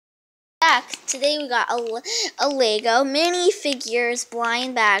back. Today we got a Lego minifigures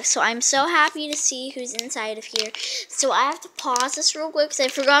blind bag. So I'm so happy to see who's inside of here. So I have to pause this real quick because I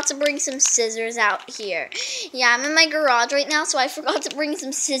forgot to bring some scissors out here. Yeah, I'm in my garage right now, so I forgot to bring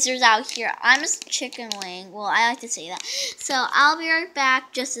some scissors out here. I'm a chicken wing. Well, I like to say that. So I'll be right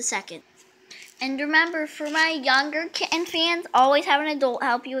back just a second. And remember, for my younger kitten fans, always have an adult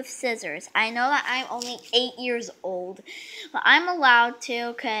help you with scissors. I know that I'm only 8 years old, but I'm allowed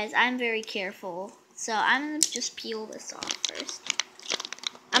to because I'm very careful. So I'm going to just peel this off first.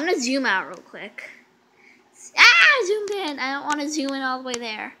 I'm going to zoom out real quick. Ah, zoomed in. I don't want to zoom in all the way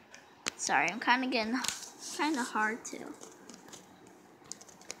there. Sorry, I'm kind of hard to.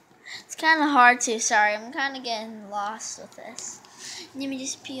 It's kind of hard to, sorry. I'm kind of getting lost with this. Let me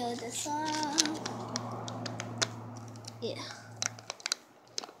just peel this off. Yeah.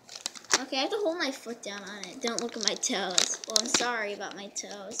 Okay, I have to hold my foot down on it. Don't look at my toes. Well, I'm sorry about my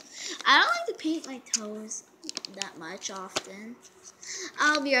toes. I don't like to paint my toes that much often.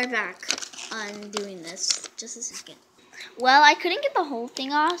 I'll be right back on doing this. Just a second. Well, I couldn't get the whole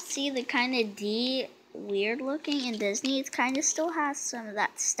thing off. See the kind of weird looking in Disney? It kind of still has some of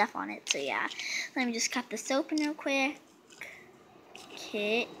that stuff on it. So yeah, let me just cut this open real quick.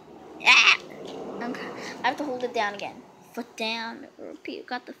 Okay. Ah! Okay. I have to hold it down again. Foot down. Repeat.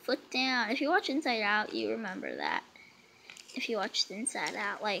 Got the foot down. If you watch Inside Out, you remember that. If you watched Inside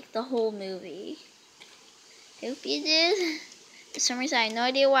Out, like the whole movie. Hope you did. For some reason, I had no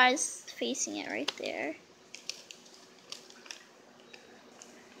idea why I was facing it right there.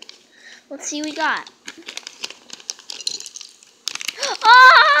 Let's see what we got.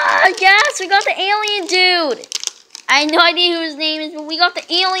 Oh, yes! We got the alien dude! I had no idea who his name is, but we got the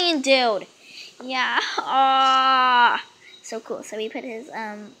alien dude. Yeah. Ah, so cool. So we put his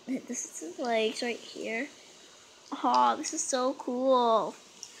this is his legs right here. Oh, this is so cool.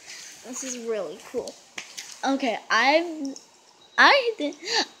 This is really cool. Okay, I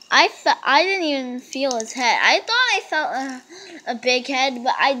didn't even feel his head. I thought I felt a big head,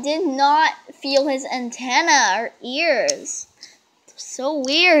 but I did not feel his antenna or ears. So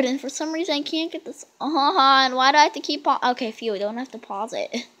weird, and for some reason I can't get this on. Why do I have to keep on? Okay, phew, we don't have to pause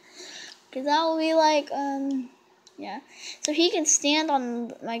it. Because that will be like, yeah. So he can stand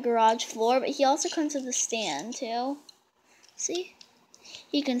on my garage floor, but he also comes with a stand, too. See?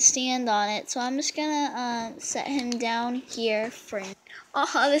 He can stand on it. So I'm just gonna, set him down here for...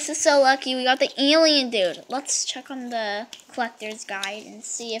 Oh, this is so lucky. We got the alien dude. Let's check on the collector's guide and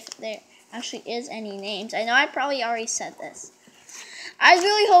see if there actually is any names. I know I probably already said this. I was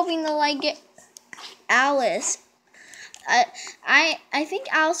really hoping to like get Alice. I think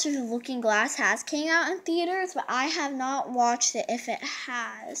Alice Through the Looking Glass has came out in theaters, but I have not watched it if it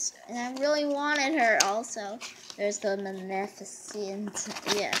has. And I really wanted her also. There's the Maleficent.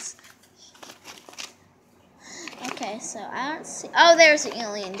 Yes. Okay, so I don't see. Oh, there's the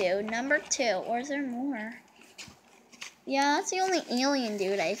alien dude. Number 2. Or is there more? Yeah, that's the only alien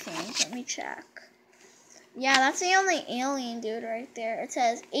dude, I think. Let me check. Yeah, that's the only alien dude right there. It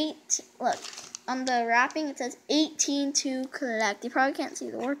says 8. Look, on the wrapping it says 18 to collect. You probably can't see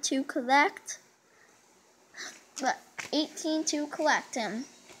the word to collect, but 18 to collect him.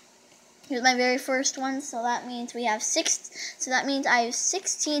 Here's my very first one, so that means we have 6. So that means I have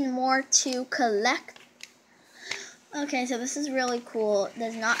 16 more to collect. Okay, so this is really cool. It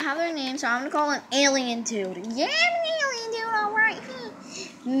does not have their name, so I'm gonna call him Alien Dude. Yeah, I'm an alien dude, alright.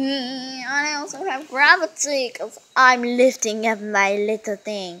 And I also have gravity because I'm lifting up my little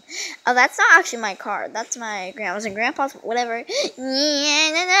thing. Oh, that's not actually my card. That's my grandma's and grandpa's, whatever.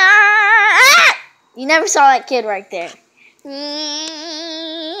 You never saw that kid right there.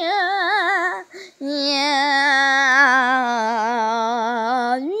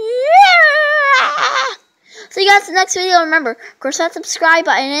 See you guys in the next video. Remember, of course, that subscribe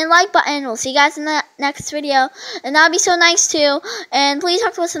button and like button. We'll see you guys in the next video. And that'd be so nice too. And please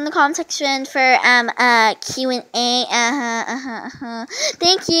talk to us in the comment section for Q&A.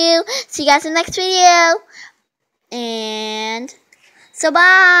 Thank you. See you guys in the next video. And so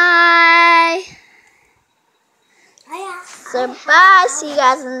bye. So bye. See you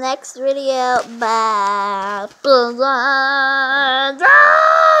guys in the next video. Bye.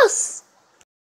 Bye.